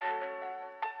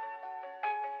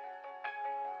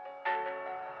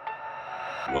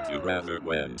Would You Rather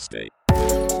Wednesday.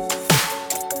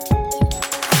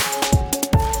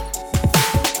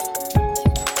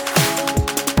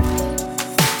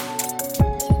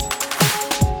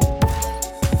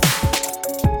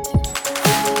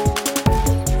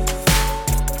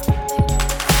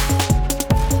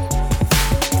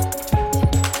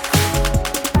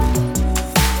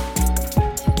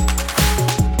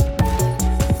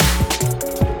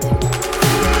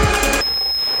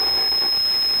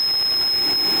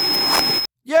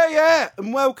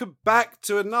 And welcome back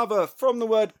to another From the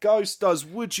Word Ghost does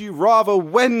Would You Rather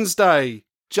Wednesday.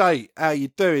 Jay, how you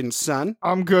doing, son?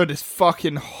 I'm good. It's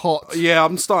fucking hot. Yeah,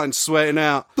 I'm starting sweating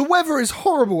out. The weather is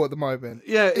horrible at the moment.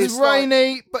 Yeah, it's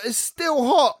rainy, but it's still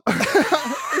hot.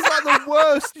 It's like the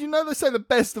worst. You know they say the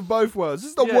best of both worlds. This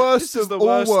is the worst of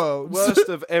all worlds. Worst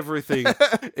of everything.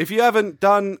 If you haven't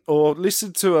done or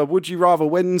listened to a Would You Rather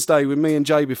Wednesday with me and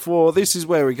Jay before, this is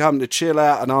where we come to chill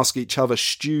out and ask each other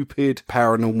stupid,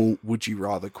 paranormal Would You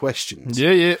Rather questions.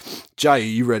 Yeah. Jay, are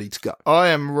you ready to go? I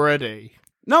am ready.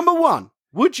 Number 1.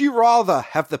 Would you rather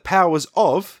have the powers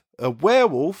of a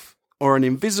werewolf or an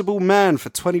invisible man for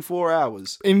 24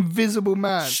 hours? Invisible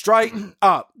man. Straight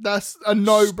up. That's a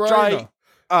no-brainer. Straight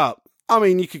up. I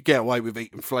mean, you could get away with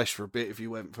eating flesh for a bit if you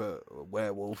went for a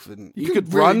werewolf, and you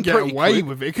could really run get pretty away quick.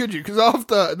 with it, could you? Because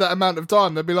after that amount of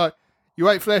time, they'd be like, "You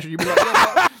ate flesh," and you'd be like,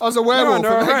 "I was a werewolf."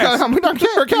 You're under arrest. We don't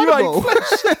care. Accountable. You ate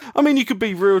flesh. I mean, you could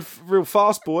be real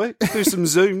fast, boy. Do some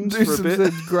zooms for a bit.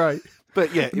 Zooms, great.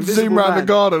 But yeah, zoom around the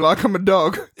garden like I'm a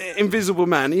dog. Invisible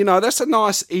man, you know, that's a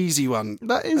nice, easy one.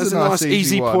 That is that's a nice,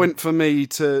 easy one. point for me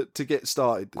to get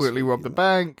started. Quickly rob the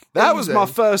bank. That was my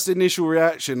first initial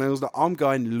reaction. I was like, I'm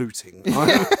going looting.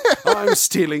 I'm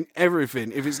stealing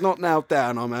everything. If it's not nailed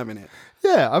down, I'm having it.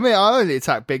 Yeah, I mean, I only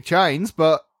attack big chains,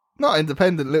 but not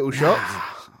independent little shops.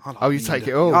 You take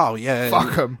it all. Oh, yeah.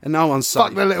 Fuck them. And no one's safe.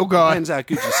 Fuck the little guy. Depends how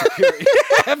good your security.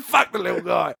 Fuck the little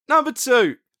guy. Number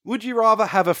 2. Would you rather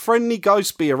have a friendly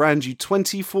ghost be around you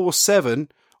 24/7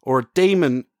 or a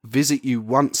demon visit you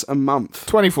once a month?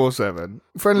 24/7.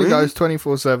 Friendly ghost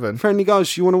 24/7. Friendly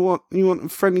ghost, you want a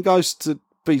friendly ghost to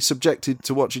be subjected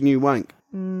to watching you wank?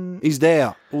 He's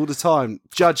there all the time,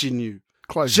 judging you.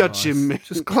 Judging me.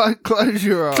 Just close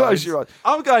your eyes. Close your eyes.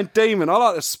 I'm going demon. I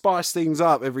like to spice things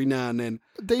up every now and then.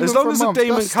 As long as a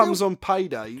demon comes on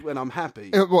payday when I'm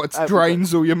happy. What, it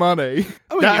drains all your money?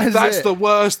 I mean, if that's the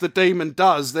worst the demon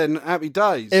does, then happy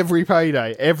days. Every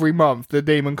payday, every month, the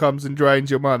demon comes and drains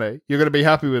your money. You're going to be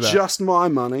happy with that? Just my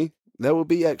money. There will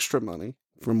be extra money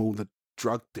from all the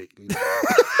drug dealing.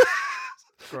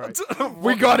 Right.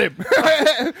 We got him.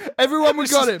 Everyone, we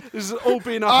got him. This is all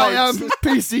being a hoax. I am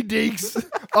PC Deeks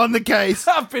on the case.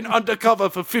 I've been undercover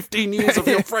for 15 years of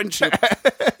your friendship.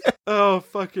 Oh,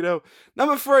 fucking hell.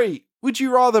 Number 3. Would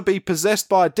you rather be possessed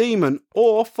by a demon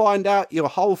or find out your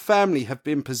whole family have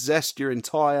been possessed your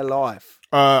entire life?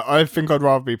 I think I'd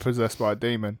rather be possessed by a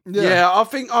demon. Yeah, I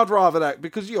think I'd rather that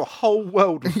because your whole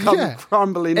world would come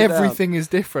crumbling down. Everything is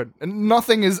different and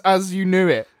nothing is as you knew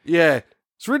it. Yeah.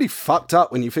 It's really fucked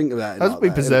up when you think about it. I'd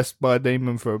be possessed by a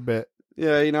demon for a bit.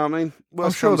 Yeah, you know what I mean?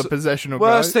 I'm sure the possession will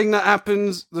Worst thing that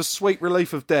happens, the sweet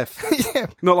relief of death. Yeah.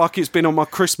 Not like it's been on my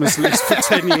Christmas list for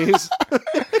 10 years.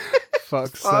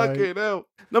 Fuck's Fucking hell.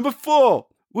 Number 4.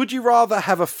 Would you rather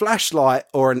have a flashlight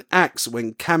or an axe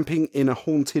when camping in a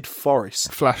haunted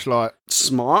forest? Flashlight.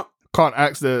 Smart. Can't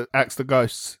axe the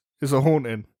ghosts. It's a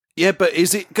haunting. Yeah, but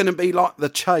is it going to be like The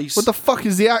Chase? What the fuck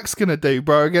is the axe going to do,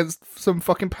 bro, against some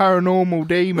fucking paranormal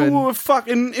demon? Oh,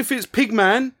 if it's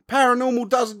Pigman, paranormal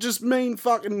doesn't just mean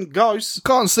fucking ghosts.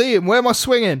 Can't see him. Where am I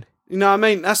swinging? You know what I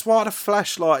mean? That's why the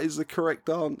flashlight is the correct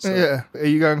answer. Yeah. Are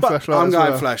you going flashlight I'm as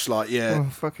going well? flashlight, yeah. Oh,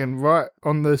 fucking right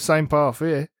on the same path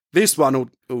here. This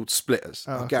one will split us,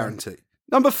 I guarantee.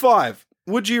 Number 5.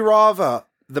 Would you rather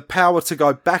the power to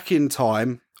go back in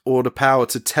time or the power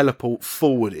to teleport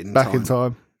forward in time? Back in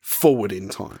time. Forward in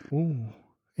time. Ooh,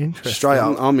 interesting. Straight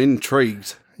up, I'm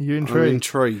intrigued. You intrigued? I'm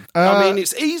intrigued. I mean,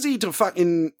 it's easy to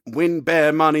fucking win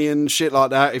bear money and shit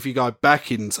like that if you go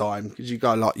back in time because you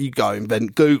go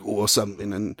invent Google or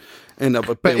something and end up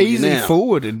a billionaire. But easy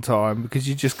forward in time because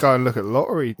you just go and look at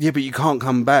lottery. Yeah, but you can't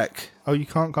come back. Oh, you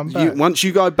can't come back? Once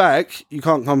you go back, you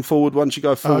can't come forward. Once you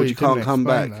go forward, you can't come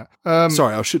back.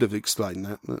 Sorry, I should have explained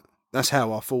that, but that's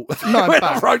how I thought when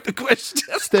I wrote the question.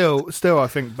 Still, I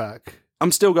think back.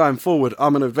 I'm still going forward.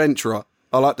 I'm an adventurer.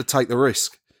 I like to take the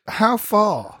risk. How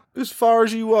far? As far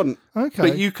as you want. Okay.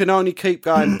 But you can only keep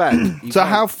going back. So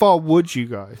how far would you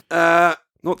go?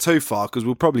 Not too far, because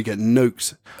we'll probably get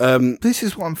nukes. This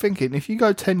is what I'm thinking. If you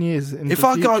go 10 years into If the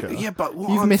I future, go, yeah, but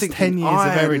what you've I'm missed thinking, 10 years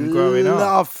of Erin growing up. I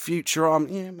love Futurama.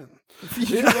 Yeah, man.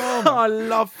 Futurama. I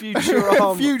love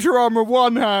Futurama. Futurama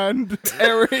one hand,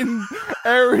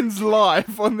 Erin's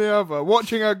life on the other,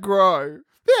 watching her grow.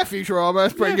 Yeah, Futurama,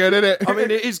 that's pretty good, isn't it? I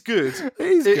mean, it is good.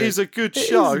 It is a good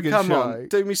show. Come on,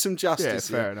 do me some justice.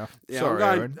 Yeah, fair enough. Yeah, Sorry,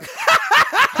 Erin.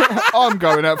 I'm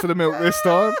going out for the milk this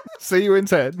time. See you in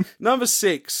 10. Number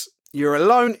 6. You're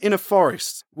alone in a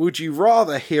forest. Would you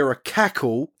rather hear a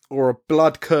cackle or a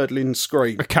blood-curdling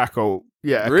scream? A cackle.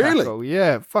 Yeah, a really? Cackle.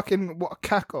 Yeah, fucking what a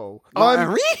cackle.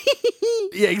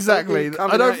 Yeah, exactly.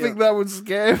 I don't think that would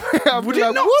scare me. Would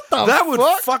it not? What the That fuck? would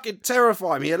fucking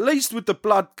terrify me. At least with the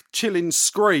blood-chilling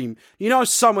scream, you know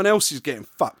someone else is getting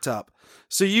fucked up.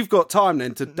 So you've got time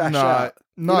then to dash out.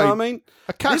 No, you know what I mean?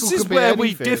 A cackle this is could be where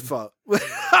anything. we differ.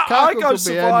 I go could be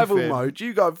survival anything. mode.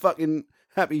 You go fucking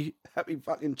happy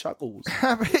fucking chuckles.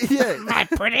 Yeah, my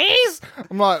pretties.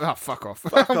 I'm like, oh, fuck off.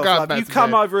 Fuck I'm off, going love. back You to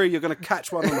come bed. over here, you're going to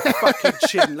catch one on the fucking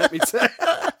chin, let me tell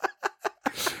you.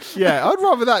 Yeah, I'd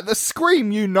rather that. The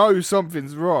scream, you know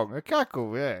something's wrong. A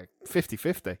cackle, yeah,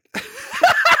 50-50.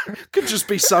 Could just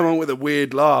be someone with a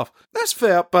weird laugh. That's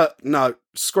fair, but no,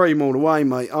 scream all the way,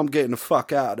 mate. I'm getting the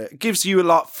fuck out of it. It gives you a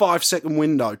 5-second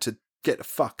window to get the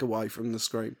fuck away from the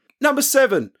scream. Number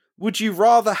 7. Would you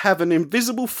rather have an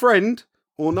invisible friend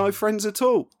or no friends at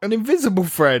all? An invisible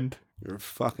friend. You're a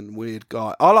fucking weird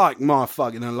guy. I like my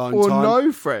fucking alone Or time.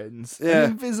 no friends. Yeah.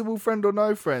 An invisible friend or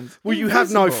no friends. Well, you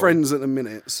have no Invisible. friends at the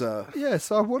minute, so...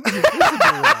 Yes, I want an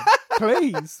invisible one.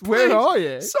 Please, where Please, are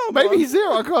you? someone. Maybe he's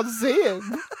here, I can't see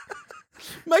him.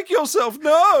 Make yourself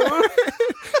known!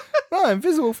 No,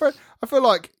 invisible friend. I feel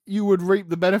like you would reap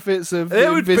the benefits of There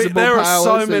the would be, invisible there are powers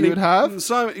so that many. you would have.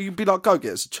 So you'd be like, go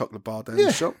get us a chocolate bar down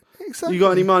the shop. Exactly. You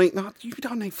got any money? No, you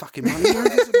don't need fucking money. You're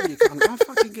invisible, you cunt. Go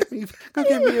fucking get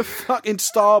me a fucking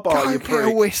Star Bar, Go you get a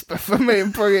prick. whisper for me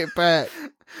and bring it back.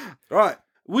 Right.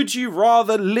 Would you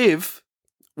rather live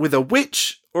with a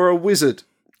witch or a wizard?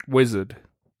 Wizard.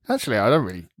 Actually, I don't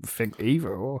really think either.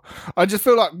 Or I just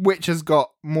feel like witch has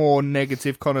got more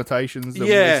negative connotations than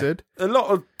wizard. A lot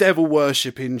of devil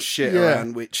worshipping shit Yeah.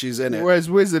 around witches, innit? Whereas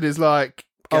wizard is like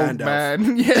old Gandalf.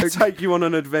 man. Yeah, Take you on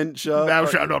an adventure. thou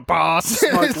shalt not pass.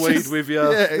 Smoke It's weed just- with you.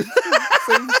 Yeah,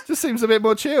 it just seems a bit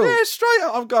more chill. Yeah, straight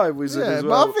up, I'm going wizard Yeah, as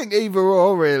well. but I think either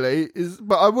or really is.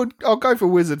 But I'll go for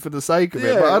wizard for the sake of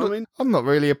it. Yeah, But I mean- I'm not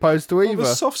really opposed to I have either.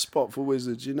 a soft spot for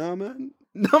wizards, you know, man.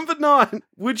 Number 9.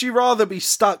 Would you rather be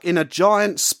stuck in a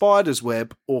giant spider's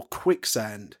web or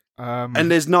quicksand?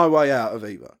 And there's no way out of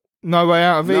either. No way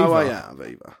out of either. No way out of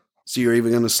either. So you're either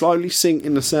going to slowly sink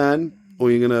in the sand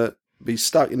or you're going to be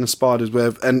stuck in the spider's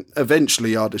web and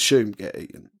eventually, I'd assume, get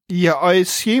eaten. Yeah, I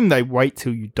assume they wait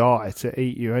till you die to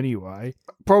eat you anyway.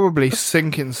 Probably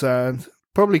sinking sand.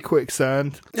 Probably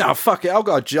quicksand. Yeah, fuck it. I'll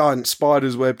go giant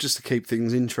spider's web just to keep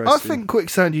things interesting. I think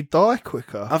quicksand you die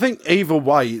quicker. I think either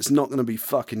way, it's not going to be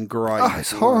fucking great. Oh,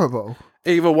 it's horrible.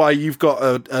 Either way, you've got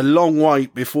a long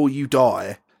wait before you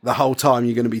die. The whole time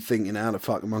you're going to be thinking, how the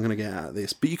fuck am I going to get out of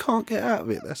this? But you can't get out of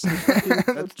it. That's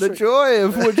the The joy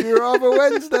of Would You Rather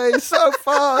Wednesday is so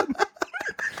fun.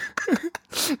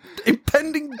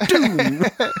 impending doom.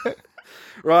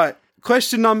 Right.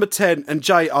 Question number 10. And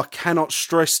Jay, I cannot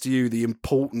stress to you the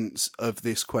importance of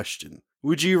this question.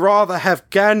 Would you rather have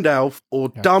Gandalf or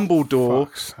Dumbledore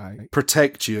Fuck's sake.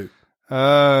 protect you?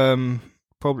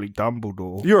 Probably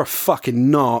Dumbledore. You're a fucking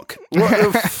narc.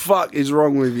 What the fuck is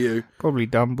wrong with you? Probably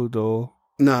Dumbledore.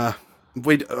 Nah.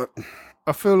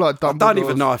 I feel like Dumbledore. I don't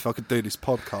even know if I could do this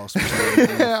podcast.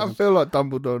 Yeah, I feel like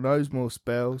Dumbledore knows more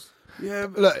spells. Yeah,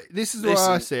 but Look, this is where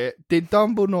I Listen. see it. Did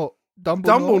Dumbledore?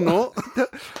 Dumbledore?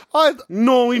 I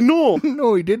No.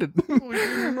 no, he didn't.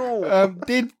 No.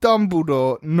 Did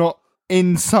Dumbledore not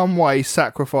in some way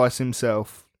sacrifice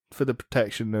himself for the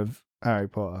protection of Harry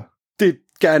Potter? Did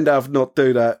Gandalf not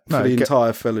do that for No, the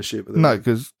entire fellowship? Of the No,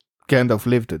 because Gandalf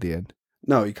lived at the end.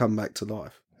 No, he come back to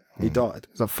life. He died.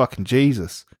 It's like fucking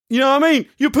Jesus. You know what I mean?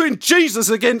 You're putting Jesus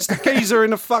against the geezer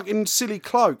in a fucking silly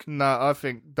cloak. No, I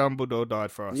think Dumbledore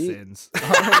died for our Yeah. sins.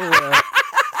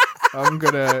 I'm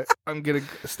gonna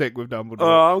stick with Dumbledore.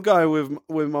 Oh, I'm going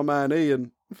with my man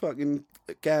Ian. Fucking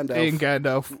Gandalf. Ian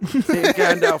Gandalf. Ian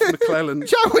Gandalf McClellan.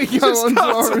 Shall we go Just on to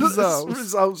start our to the results?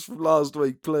 results from last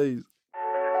week, please.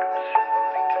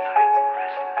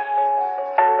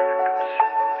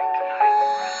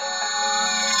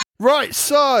 Right,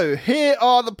 so here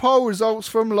are the poll results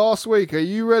from last week. Are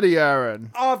you ready, Aaron?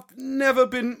 I've never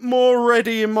been more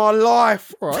ready in my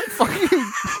life. All right,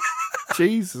 fucking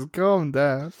Jesus, calm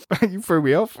down. You threw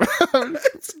me off.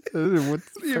 The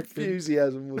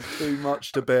enthusiasm was too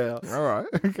much to bear. All right,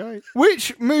 okay.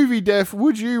 Which movie death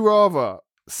would you rather?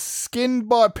 Skinned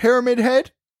by Pyramid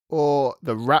Head or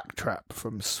the Rat Trap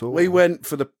from Saw? We went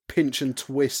for the pinch and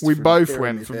twist. We from both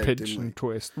Pyramid went for Head, pinch didn't we? and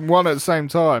twist. One at the same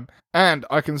time. And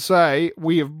I can say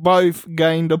we have both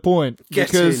gained a point. Get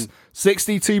because in.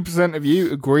 62% of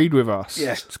you agreed with us.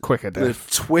 Yeah. It's quicker The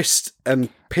death. twist and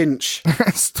pinch.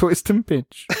 It's twist and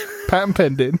pinch. Patent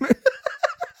pending.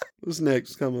 What's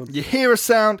next? Come on. You hear a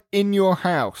sound in your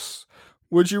house.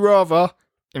 Would you rather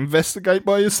investigate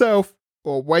by yourself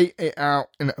or wait it out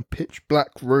in a pitch black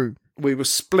room? We were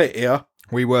split here.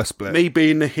 We were split. Me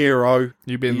being the hero.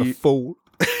 You being the fool.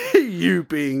 You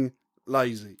being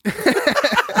lazy.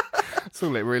 That's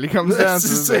all it really comes down to.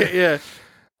 That's it, yeah.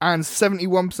 And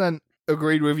 71%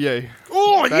 agreed with you.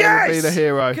 Oh, They yes! would be the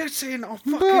hero. Get in, I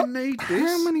But fucking need this.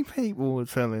 how many people were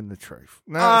telling the truth?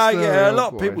 Yeah, a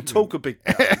lot of people talk a big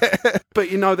game. But,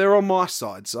 they're on my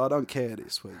side, so I don't care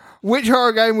this week. Which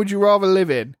horror game would you rather live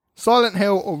in? Silent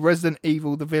Hill or Resident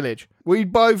Evil The Village? We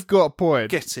both got a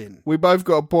point. Get in. We both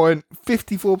got a point.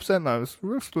 54% though. It's a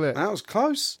rough split. That was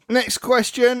close. Next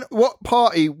question. What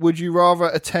party would you rather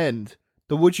attend?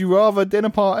 The Would You Rather dinner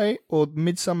party or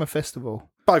Midsummer Festival?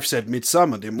 Both said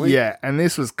Midsummer, didn't we? Yeah, and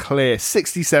this was clear.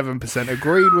 67%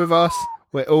 agreed with us.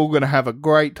 We're all going to have a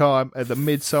great time at the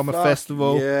Midsummer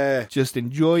Festival. Yeah. Just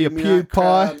enjoy your Give me pew that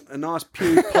pie. crown, a nice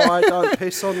pew pie. Don't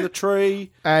piss on the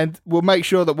tree. And we'll make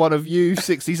sure that one of you,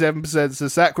 67%, is a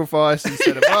sacrifice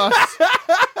instead of us.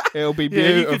 It'll be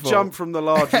beautiful. Yeah, you could jump from the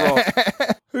large rock.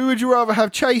 Who would you rather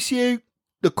have chase you?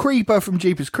 The Creeper from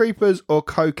Jeepers Creepers or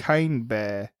Cocaine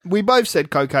Bear? We both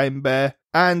said Cocaine Bear.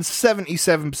 And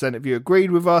 77% of you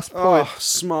agreed with us. Point. Oh,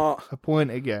 smart. A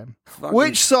point again. Fucking-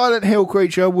 Which Silent Hill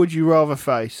creature would you rather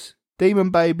face? Demon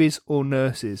babies or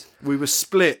nurses? We were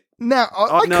split. Now,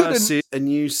 I noticed couldn't... it,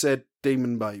 and you said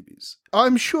demon babies.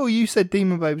 I'm sure you said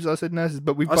demon babies, I said nurses,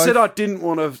 but we both... I said I didn't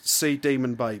want to see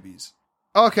demon babies.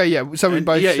 Okay, yeah, so we And-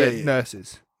 both yeah, said yeah.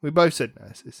 nurses. We both said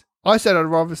nurses. I said I'd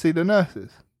rather see the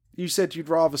nurses. You said you'd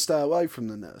rather stay away from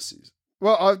the nurses.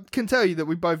 Well, I can tell you that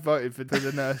we both voted for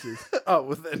the nurses. Oh,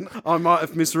 well then I might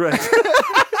have misread.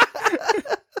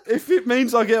 If it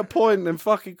means I get a point, then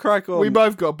fucking crack on. We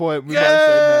both got a point. We both said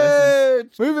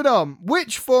nurses. Good! Moving on.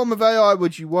 Which form of AI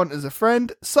would you want as a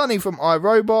friend? Sunny from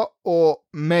iRobot or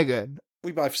Megan?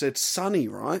 We both said Sunny,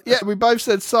 right? Yeah, we both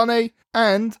said Sunny.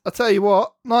 And I tell you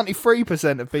what,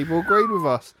 93% of people agreed with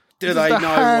us. Do Just they a know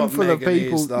what handful of Megan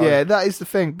people. is, though? Yeah, that is the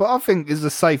thing. But I think it's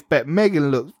a safe bet. Megan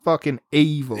looks fucking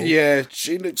evil. Yeah,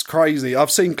 she looks crazy.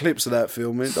 I've seen clips of that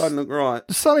film. It don't look right.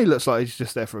 Sunny looks like he's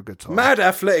just there for a good time. Mad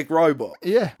athletic robot.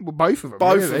 Yeah, well, both of them.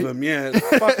 Both really. of them, yeah.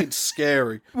 It's fucking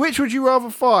scary. Which would you rather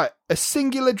fight? A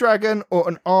singular dragon or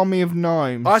an army of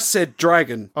gnomes? I said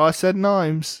dragon. I said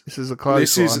gnomes. This is a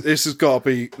close one. This has got to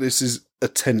be. This is a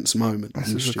tense moment. This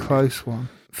in the is a studio. close one.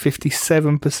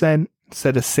 57%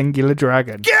 said a singular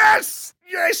dragon. Yes!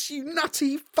 Yes, you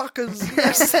nutty fuckers.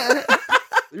 Yes.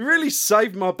 You really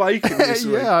saved my bacon this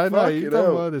week. Yeah, I know. Fucking You've done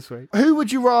hell. well this week. Who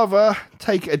would you rather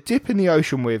take a dip in the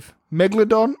ocean with?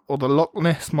 Megalodon or the Loch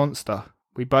Ness Monster?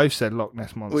 We both said Loch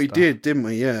Ness Monster. We did, didn't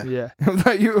we? Yeah. Yeah.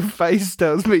 Although your face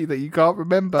tells me that you can't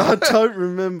remember. I don't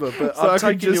remember, but So I'm I can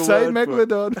taking just your say word for it.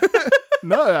 Megalodon.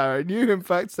 No, Aaron, you in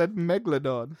fact said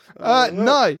Megalodon. well.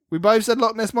 No, we both said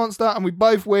Loch Ness Monster and we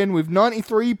both win with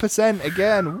 93%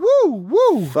 again. Woo,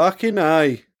 woo. Fucking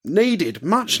A.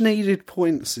 Much needed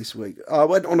points this week. I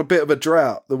went on a bit of a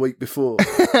drought the week before.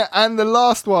 And the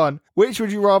last one. Which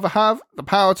would you rather have? The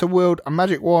power to wield a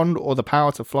magic wand or the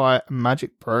power to fly a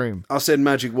magic broom? I said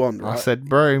magic wand, right? I said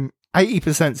broom.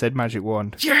 80% said magic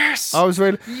wand. yes! I was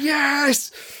really...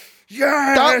 Yes!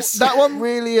 Yes! That one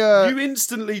really... you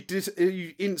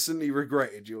instantly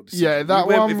regretted your decision. Yeah, that You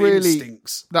went one with really-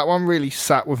 instincts. That one really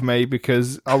sat with me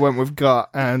because I went with gut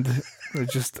and it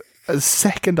just... The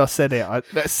second I said it,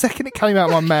 the second it came out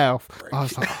of my mouth, I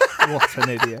was like, oh, what an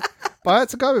idiot. But I had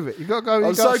to go with it. You got to go with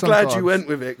I'm your so gut glad sometimes. you went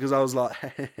with it because I was like,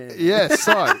 Yeah,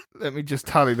 so let me just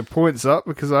tally the points up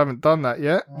because I haven't done that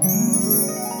yet.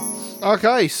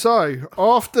 Okay, so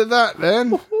after that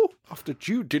then, after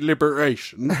due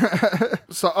deliberation.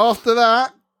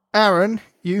 Aaron,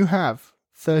 you have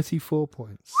 34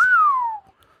 points.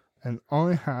 And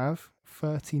I have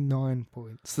 39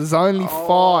 points. There's only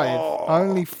five.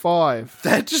 Only five.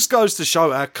 That just goes to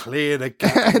show how clear the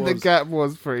gap was. The gap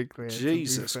was pretty clear. to be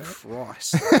Jesus fair.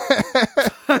 Christ.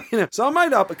 So I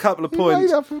made up a couple of You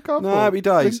points. made up a couple. No, happy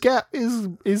days. The gap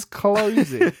is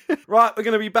closing. Right, we're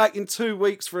going to be back in 2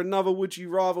 weeks for another Would You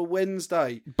Rather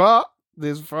Wednesday. But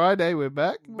This Friday, we're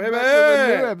back. We're Baby! back with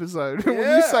a new episode. When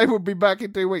you say we'll be back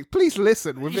in 2 weeks, please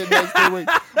listen within those 2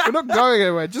 weeks. We're not going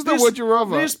anywhere. Just not Would You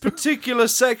Rather. This particular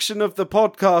section of the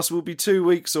podcast will be 2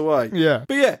 weeks away. Yeah.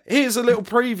 But yeah, here's a little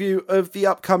preview of the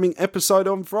upcoming episode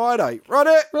on Friday. Run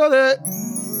it! Run it!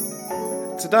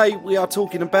 Today we are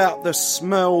talking about the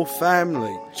Smell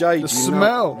family. Jay, The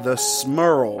Smell? The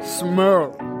Smurl.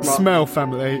 Smell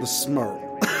family. The Smurl.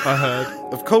 I heard.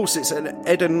 Of course, it's an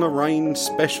Ed and Lorraine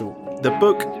special. The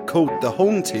book, called The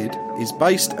Haunted, is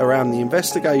based around the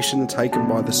investigation taken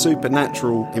by the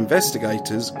supernatural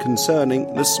investigators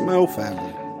concerning the Smell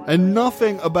family. And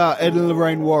nothing about Ed and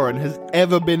Lorraine Warren has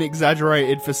ever been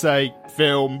exaggerated for, say,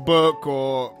 film, book,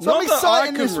 or... So I'm Not that I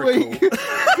excited can this recall. week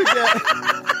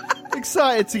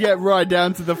excited to get right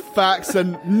down to the facts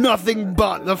and nothing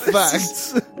but the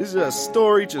facts. This is a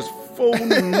story just full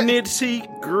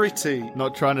nitty gritty.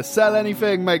 Not trying to sell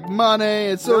anything, make money,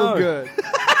 it's all No. good.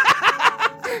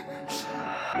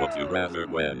 Would You Rather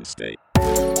Wednesday.